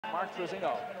Mark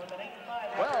Trezino.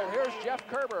 Well, here's Jeff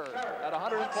Kerber at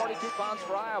 142 pounds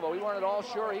for Iowa. We weren't at all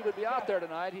sure he would be out there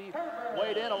tonight. He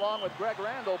weighed in along with Greg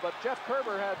Randall, but Jeff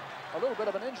Kerber had a little bit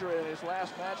of an injury in his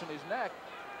last match in his neck,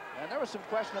 and there was some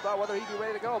question about whether he'd be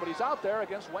ready to go, but he's out there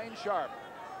against Wayne Sharp.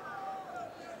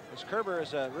 This Kerber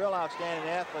is a real outstanding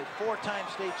athlete, four-time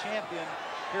state champion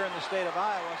here in the state of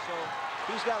Iowa, so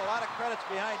he's got a lot of credits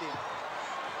behind him.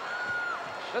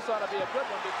 This ought to be a good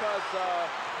one because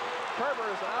Kerber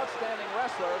is an outstanding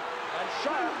wrestler, and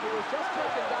Sharp, who was just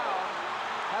taken down,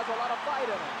 has a lot of fight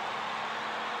in him.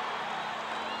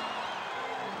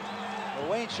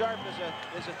 Well, Wayne Sharp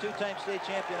is a two-time state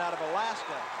champion out of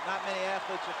Alaska. Not many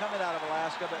athletes are coming out of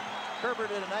Alaska, but Kerber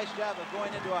did a nice job of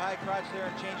going into a high crotch there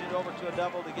and changing it over to a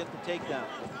double to get the takedown.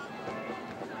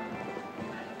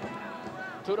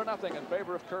 2-0 in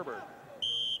favor of Kerber.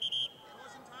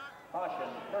 Caution,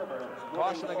 Kerber.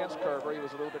 Caution against Kerber. He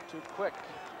was a little bit too quick.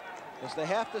 Because they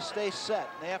have to stay set.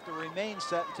 They have to remain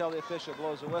set until the official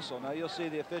blows the whistle. Now you'll see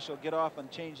the official get off and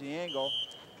change the angle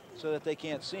so that they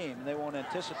can't see him, and they won't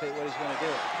anticipate what he's going to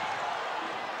do.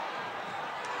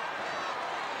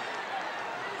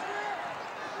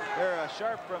 There,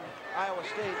 Sharp from Iowa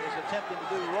State is attempting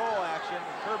to do roll action.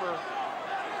 Kerber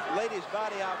laid his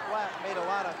body out flat, made a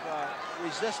lot of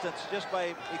resistance just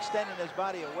by extending his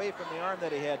body away from the arm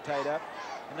that he had tied up.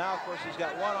 And now, of course, he's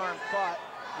got one arm caught.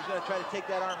 He's going to try to take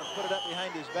that arm and put it up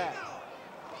behind his back.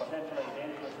 Potentially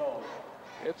dangerous hold.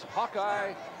 It's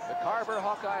Hawkeye, the Kerber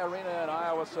Hawkeye Arena in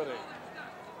Iowa City,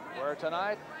 where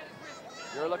tonight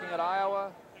you're looking at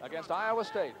Iowa against Iowa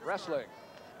State wrestling.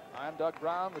 I'm Doug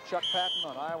Brown with Chuck Patton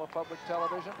on Iowa Public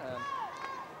Television, and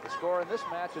the score in this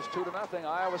match is 2-0.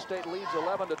 Iowa State leads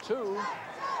 11-2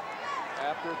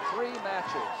 after 3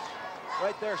 matches.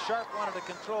 Right there, Sharp wanted to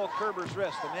control Kerber's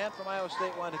wrist. The man from Iowa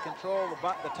State wanted to control the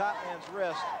top man's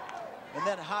wrist and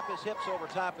then hop his hips over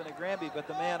top in a Granby, but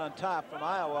the man on top from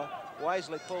Iowa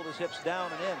wisely pulled his hips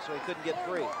down and in so he couldn't get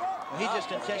free. And he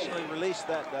just intentionally released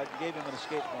that, gave him an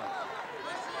escape point.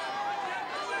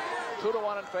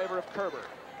 2-1 in favor of Kerber.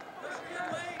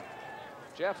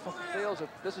 Jeff feels that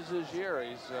this is his year.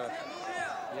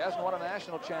 He hasn't won a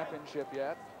national championship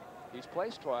yet. He's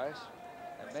placed twice,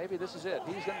 and maybe this is it.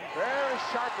 He's in very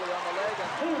sharply on the leg and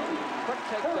quick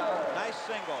takedown. Nice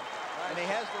single. And he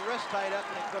has the wrist tied up,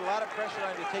 and he put a lot of pressure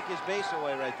on him to take his base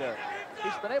away right there.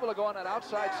 He's been able to go on that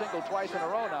outside single twice in a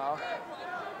row now.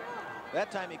 That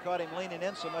time he caught him leaning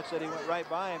in so much that he went right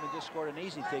by him and just scored an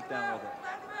easy takedown with it.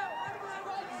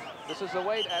 This is the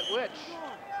weight at which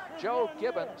Joe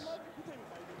Gibbons.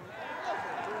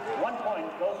 1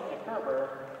 point goes to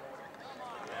Kerber.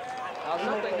 Now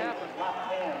something happened.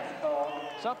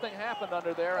 Something happened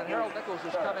under there, and Harold Nichols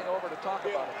is coming over to talk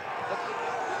about it.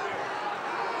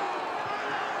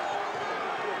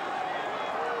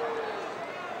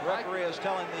 The referee is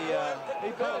telling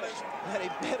the coach that he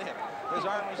bit him. His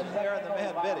arm was in there and the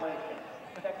man bit him.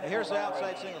 And here's the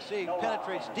outside single. See, he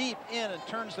penetrates deep in and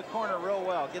turns the corner real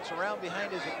well. Gets around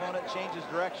behind his opponent, changes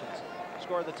directions.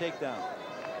 Score the takedown.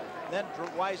 Then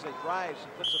wisely drives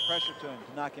and puts the pressure to him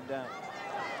to knock him down.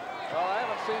 Well, I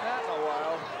haven't seen that in a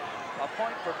while. A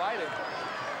point for biting.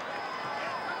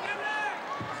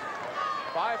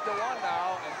 5-1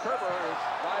 now, and Kerber is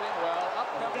riding well. Up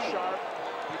comes Sharp.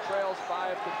 He trails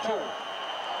 5-2.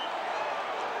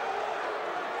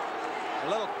 A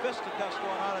little fisticuffs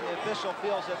going on, and the official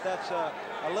feels that that's a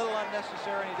little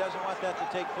unnecessary, and he doesn't want that to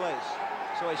take place.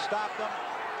 So he stopped him,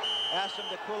 asked him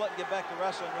to cool it and get back to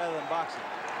wrestling rather than boxing.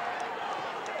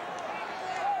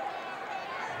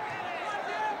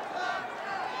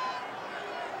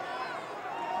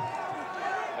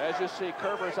 As you see,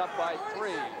 Kerber's up by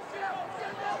 3.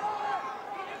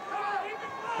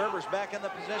 Kerber's back in the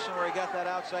position where he got that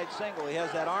outside single. He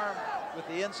has that arm with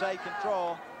the inside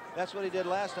control. That's what he did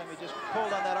last time. He just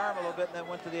pulled on that arm a little bit and then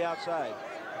went to the outside.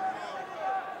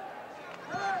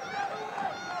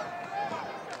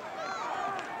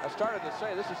 I started to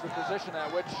say this is the position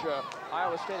at which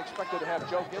Iowa State expected to have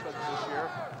Joe Gibbons this year.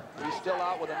 He's still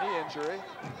out with a knee injury,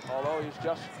 although he's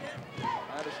just,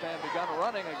 I understand, begun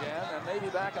running again and maybe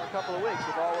back in a couple of weeks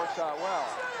if all works out well.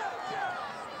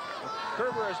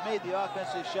 Kerber has made the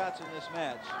offensive shots in this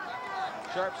match.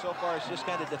 Sharp so far has just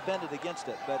kind of defended against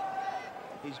it, but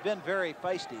he's been very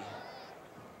feisty.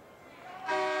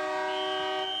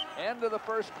 End of the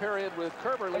first period with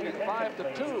Kerber leading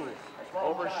 5-2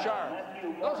 over Sharp.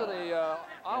 Those are the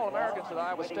All-Americans at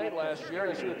Iowa State last year.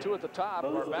 You see the 2 at the top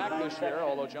are back this year,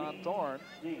 although John Thorne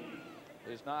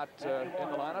is not in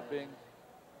the lineup, being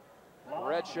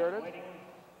red-shirted.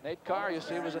 Nate Carr, you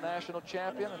see, was a national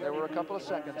champion, and there were a couple of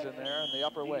seconds in there in the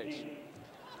upper weights.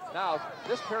 Now,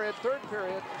 this period, third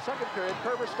period, second period,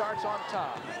 Kerber starts on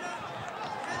top.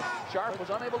 Sharp was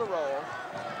unable to roll.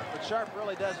 But Sharp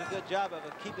really does a good job of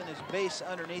keeping his base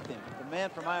underneath him. The man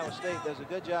from Iowa State does a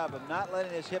good job of not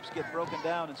letting his hips get broken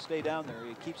down and stay down there.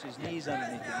 He keeps his knees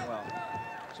underneath him well.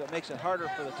 So it makes it harder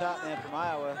for the top man from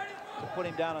Iowa to put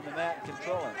him down on the mat and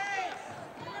control him.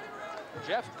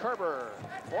 Jeff Kerber,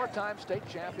 four-time state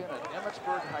champion at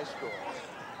Emmetsburg High School.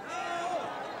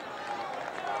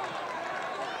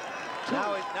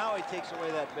 Now he takes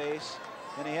away that base,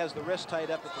 and he has the wrist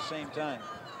tied up at the same time.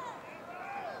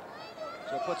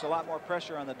 So it puts a lot more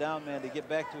pressure on the down man to get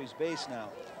back to his base now.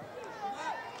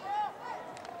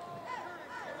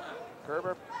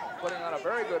 Kerber putting on a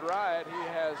very good ride. He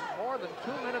has more than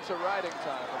 2 minutes of riding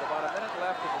time with about a minute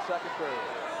left in the second period.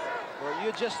 Well,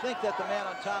 you just think that the man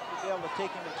on top would be able to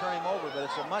take him and turn him over, but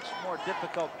it's a much more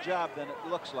difficult job than it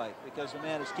looks like because the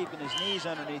man is keeping his knees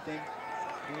underneath him,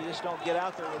 and you just don't get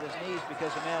out there with his knees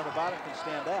because the man on the bottom can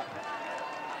stand up.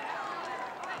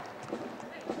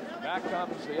 Back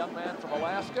comes the young man from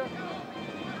Alaska.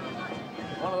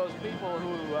 One of those people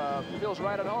who feels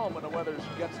right at home when the weather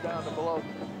gets down to below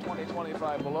 20,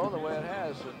 25 below, the way it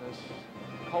has in this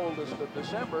coldest of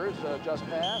Decembers just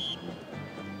passed.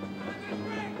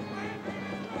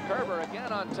 Kerber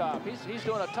again on top. He's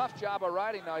doing a tough job of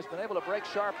riding now. He's been able to break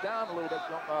Sharp down a little bit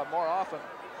more often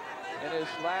in his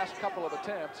last couple of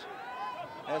attempts.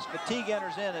 As fatigue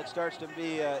enters in, it starts to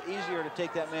be easier to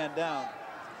take that man down.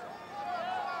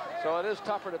 So it is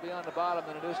tougher to be on the bottom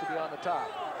than it is to be on the top.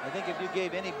 I think if you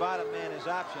gave any bottom man his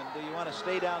option, do you want to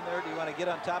stay down there? Do you want to get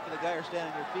on top of the guy or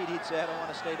stand on your feet? He'd say, I don't want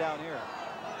to stay down here.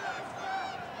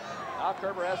 Now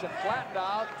Kerber has him flattened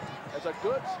out. There's a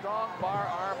good, strong bar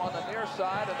arm on the near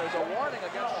side, and there's a warning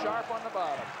against Sharp on the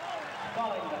bottom.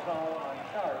 Calling the foul on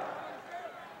Sharp.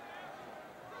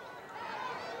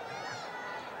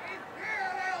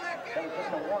 That was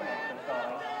just a warning for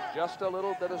calling. Just a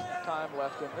little bit of time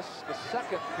left, and this is the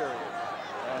second period.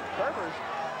 And Kerber's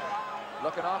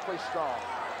looking awfully strong.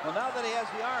 Well, now that he has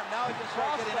the arm, now he can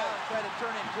start getting out and try to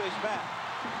turn him to his back.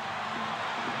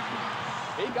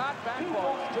 He got back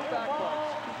points, 2 back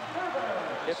points.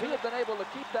 If he had been able to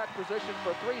keep that position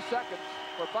for 3 seconds,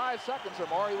 for 5 seconds or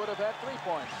more, he would have had 3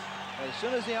 points. As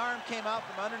soon as the arm came out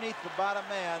from underneath the bottom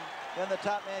man, then the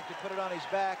top man could put it on his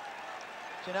back.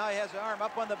 So now he has the arm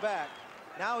up on the back.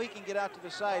 Now he can get out to the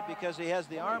side because he has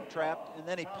the arm trapped, and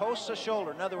then he posts a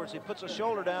shoulder. In other words, he puts a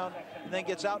shoulder down and then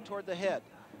gets out toward the head.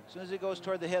 As soon as he goes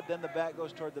toward the head, then the back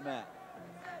goes toward the mat.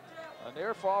 A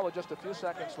near fall with just a few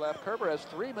seconds left. Kerber has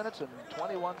 3 minutes and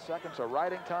 21 seconds of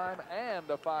riding time and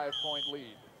a 5-point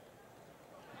lead.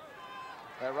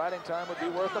 That riding time would be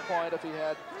worth a point if he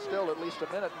had still at least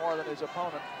a minute more than his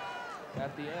opponent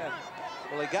at the end.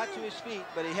 Well, he got to his feet,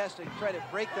 but he has to try to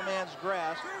break the man's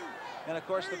grasp. And of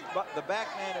course, the back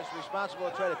man is responsible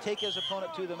to try to take his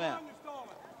opponent to the mat.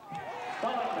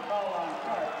 Calling the foul on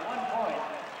Sharp. 1 point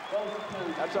goes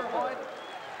to That's a point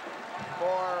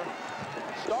for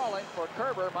stalling for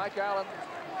Kerber. Mike Allen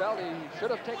felt he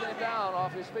should have taken him down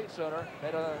off his feet sooner.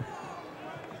 Made a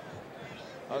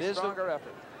stronger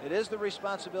effort. It is the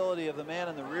responsibility of the man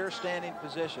in the rear standing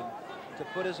position to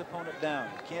put his opponent down.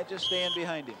 You can't just stand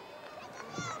behind him.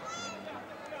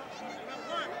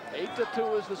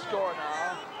 8-2 is the score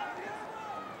now.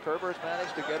 Kerber's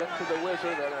managed to get into the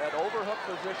wizard at an overhook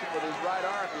position with his right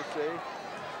arm, you see.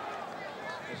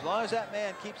 As long as that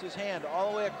man keeps his hand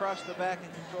all the way across the back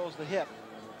and controls the hip,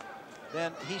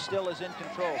 then he still is in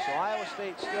control. So Iowa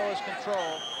State still has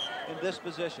control in this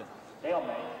position.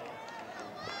 stalemate.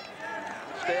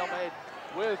 Stalemate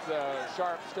with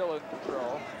Sharp still in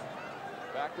control.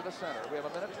 Back to the center. We have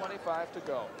 1:25 to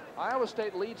go. Iowa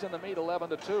State leads in the meet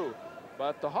 11-2,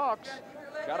 but the Hawks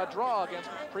got a draw against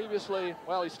previously,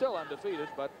 well, he's still undefeated,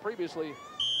 but previously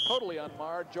totally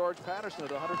unmarred George Patterson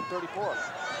at 134.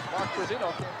 Mark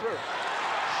Trezino came through.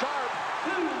 Sharp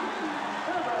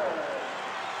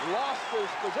lost his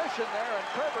position there, and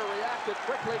Kerber reacted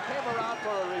quickly, came around for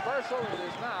a reversal. It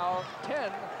is now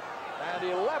 10 and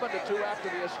 11-2 after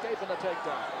the escape and the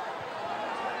takedown.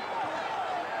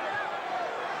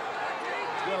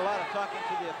 Doing a lot of talking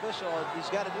to the official. What he's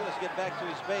got to do is get back to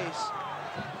his base.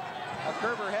 Now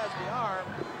Kerber has the arm.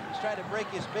 He's trying to break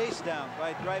his base down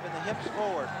by driving the hips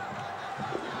forward.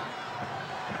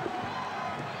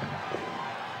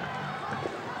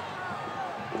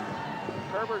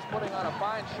 Kerber's putting on a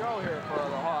fine show here for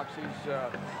the Hawks.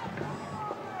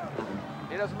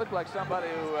 He doesn't look like somebody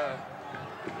who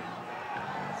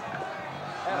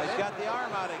he's got the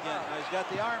arm out again. Now he's got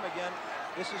the arm again.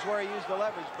 This is where he used the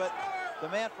leverage, but the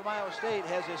man from Iowa State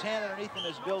has his hand underneath him,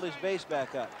 has built his base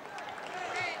back up.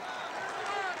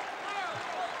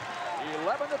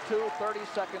 11-2, 30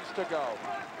 seconds to go.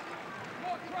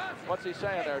 What's he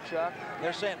saying there, Chuck?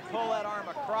 They're saying pull that arm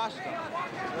across him.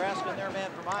 They're asking their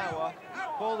man from Iowa,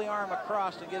 pull the arm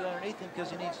across to get underneath him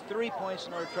because he needs 3 points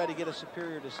in order to try to get a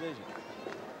superior decision.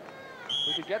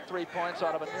 We could get 3 points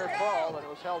out of a near fall, and it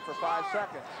was held for 5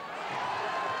 seconds.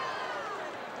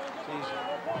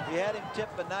 He had him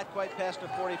tipped, but not quite past a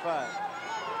 45.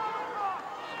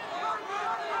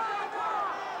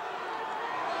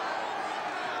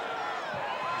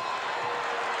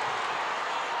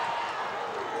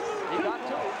 He got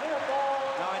 2.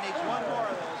 Now he needs 1 more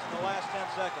of those in the last 10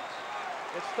 seconds.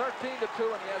 It's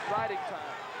 13-2, and he has riding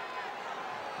time.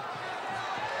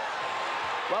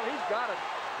 Well, he's got it.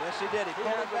 Yes, he did. He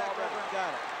pulled it back over and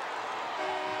got it.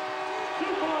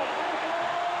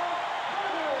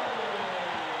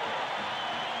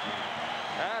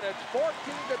 And it's 14-2.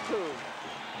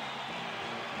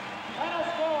 Final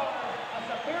score, a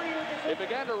superior decision. They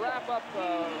began to rank up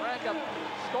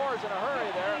scores in a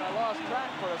hurry there, and I lost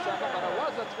track for a second, but it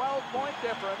was a 12-point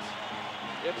difference.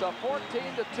 It's a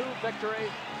 14-2 victory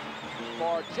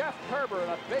for Jeff Kerber,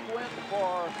 and a big win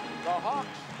for the Hawks.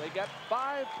 They get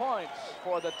 5 points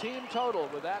for the team total.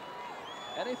 With that,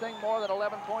 anything more than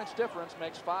 11 points difference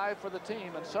makes 5 for the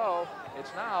team, and so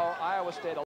it's now Iowa State